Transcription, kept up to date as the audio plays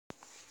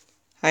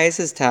Hi,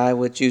 this is Todd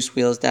with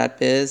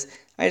JuiceWheels.biz.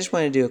 I just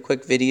want to do a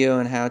quick video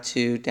on how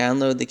to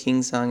download the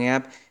KingSong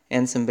app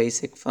and some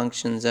basic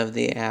functions of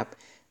the app.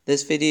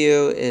 This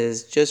video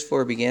is just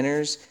for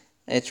beginners.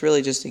 It's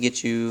really just to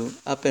get you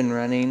up and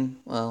running,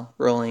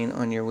 rolling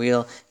on your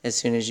wheel as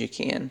soon as you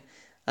can.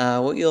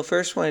 What you'll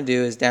first want to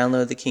do is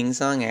download the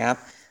KingSong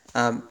app.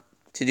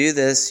 To do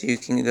this, you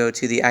can go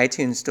to the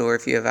iTunes store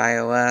if you have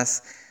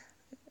iOS.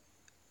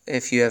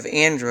 If you have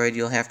Android,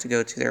 you'll have to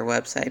go to their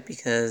website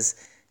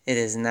because it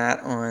is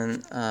not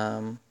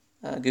on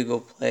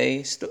Google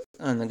Play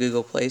on the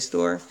Google Play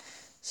Store.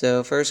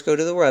 So first go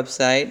to the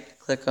website,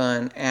 click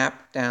on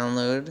App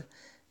Download,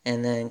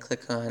 and then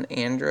click on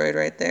Android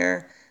right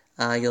there.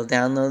 You'll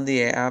download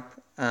the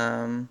app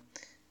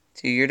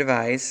to your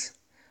device.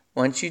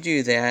 Once you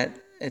do that,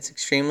 it's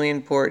extremely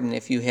important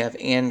if you have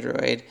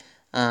Android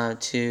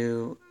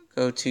to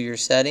go to your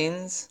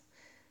settings,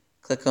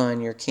 click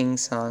on your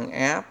KingSong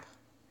app,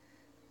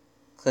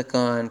 click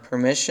on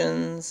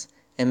permissions,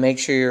 and make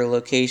sure your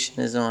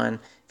location is on.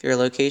 If your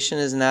location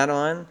is not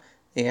on,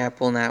 the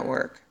app will not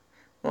work.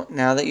 Well,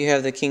 now that you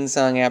have the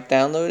KingSong app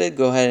downloaded,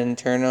 go ahead and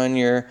turn on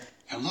your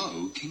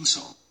Hello,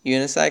 KingSong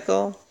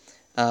Unicycle.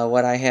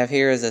 What I have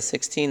here is a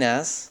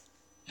 16S.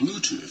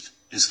 Bluetooth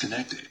is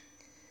connected.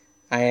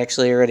 I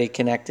actually already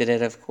connected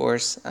it, of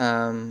course.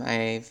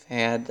 I've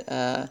had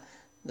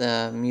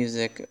the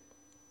music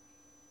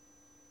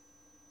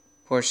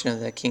portion of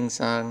the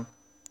KingSong.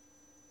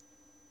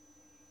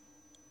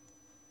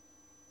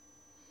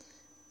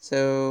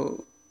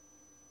 So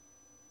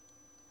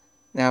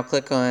now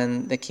click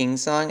on the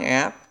KingSong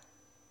app.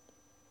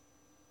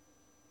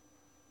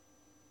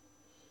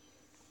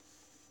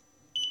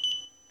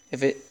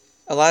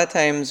 A lot of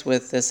times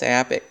with this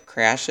app it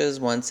crashes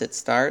once it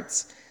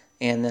starts,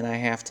 and then I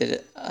have to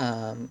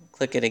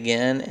click it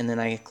again, and then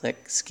I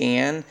click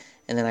scan,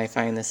 and then I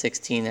find the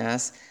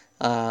 16S.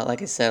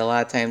 Like I said, a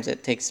lot of times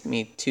it takes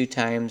me 2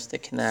 times to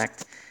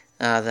connect.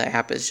 The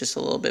app is just a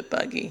little bit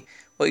buggy.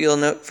 What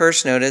you'll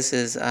first notice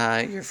is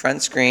your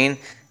front screen.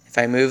 If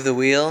I move the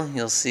wheel,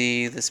 you'll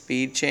see the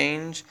speed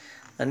change.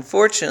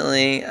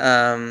 Unfortunately,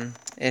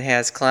 it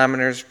has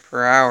kilometers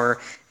per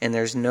hour, and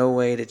there's no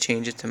way to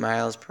change it to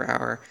miles per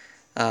hour.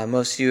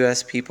 Most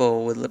US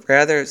people would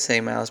rather say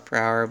miles per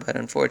hour, but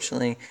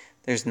unfortunately,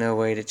 there's no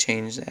way to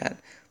change that.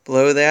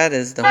 Below that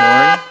is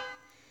the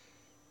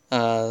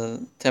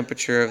horn,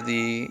 temperature of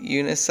the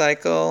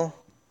unicycle.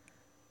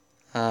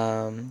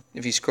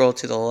 If you scroll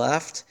to the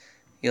left,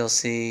 you'll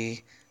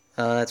see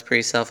that's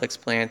pretty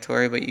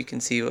self-explanatory, but you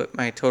can see what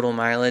my total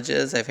mileage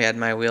is. I've had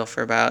my wheel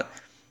for about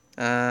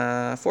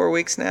 4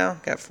 weeks now.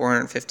 Got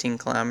 415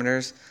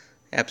 kilometers.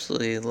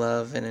 Absolutely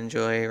love and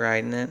enjoy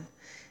riding it.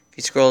 If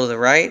you scroll to the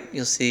right,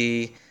 you'll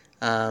see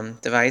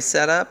device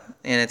setup,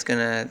 and it's going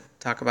to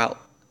talk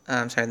about,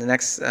 the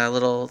next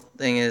little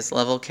thing is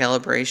level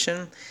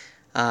calibration.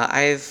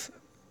 I've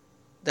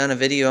done a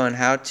video on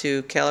how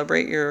to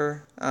calibrate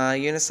your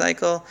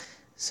unicycle,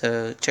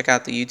 so check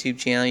out the YouTube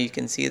channel, you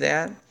can see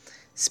that.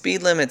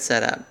 Speed limit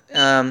setup.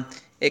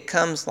 It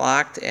comes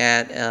locked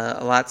at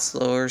a lot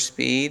slower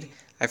speed.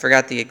 I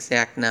forgot the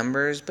exact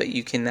numbers, but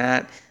you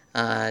cannot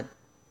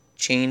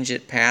change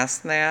it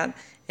past that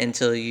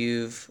until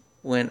you've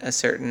went a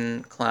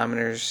certain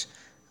kilometers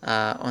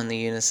on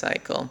the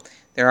unicycle.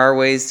 There are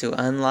ways to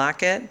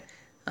unlock it,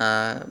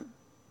 and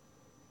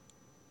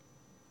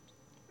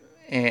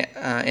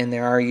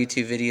there are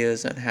YouTube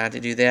videos on how to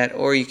do that,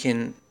 or you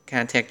can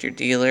contact your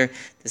dealer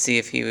to see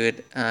if he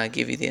would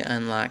give you the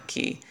unlock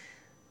key.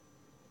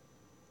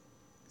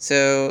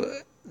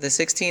 So the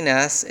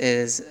 16S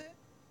is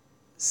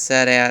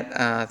set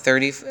at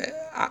 30.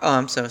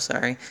 I'm so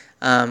sorry.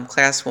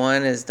 Class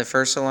 1 is the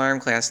first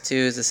alarm, Class 2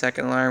 is the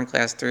second alarm,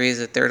 Class 3 is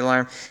the third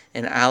alarm,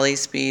 and ollie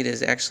speed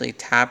is actually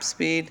top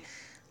speed.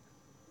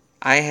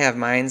 I have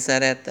mine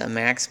set at the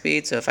max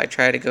speed, so if I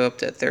try to go up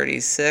to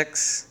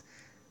 36,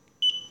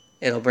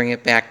 it'll bring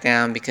it back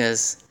down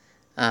because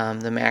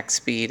the max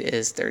speed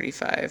is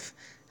 35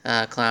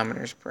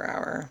 kilometers per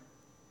hour.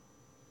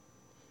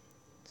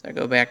 So I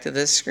go back to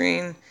this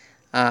screen.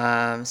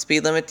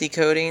 Speed limit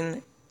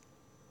decoding.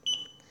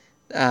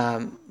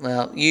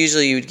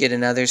 Usually you would get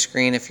another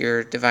screen if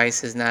your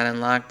device is not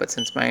unlocked, but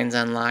since mine's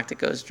unlocked, it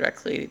goes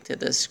directly to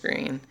this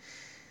screen.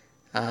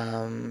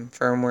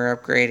 Firmware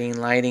upgrading,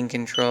 lighting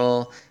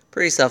control,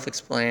 pretty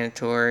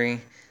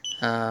self-explanatory.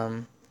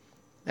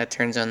 That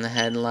turns on the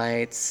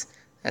headlights,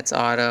 that's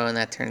auto, and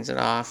that turns it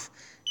off.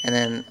 And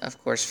then, of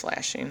course,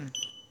 flashing.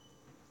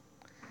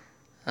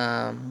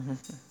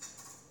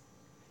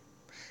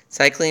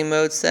 Cycling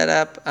mode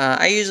setup.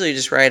 I usually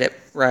just ride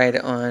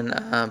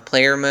on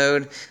player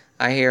mode.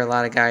 I hear a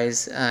lot of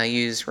guys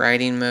use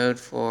riding mode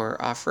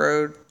for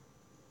off-road.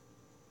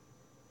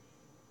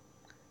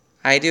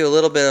 I do a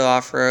little bit of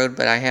off-road,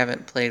 but I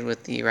haven't played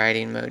with the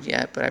riding mode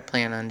yet, but I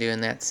plan on doing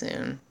that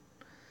soon.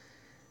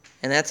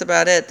 And that's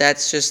about it.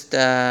 That's just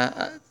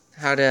how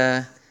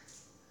to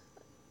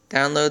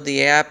download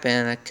the app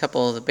and a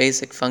couple of the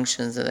basic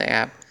functions of the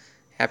app.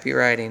 Happy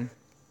riding.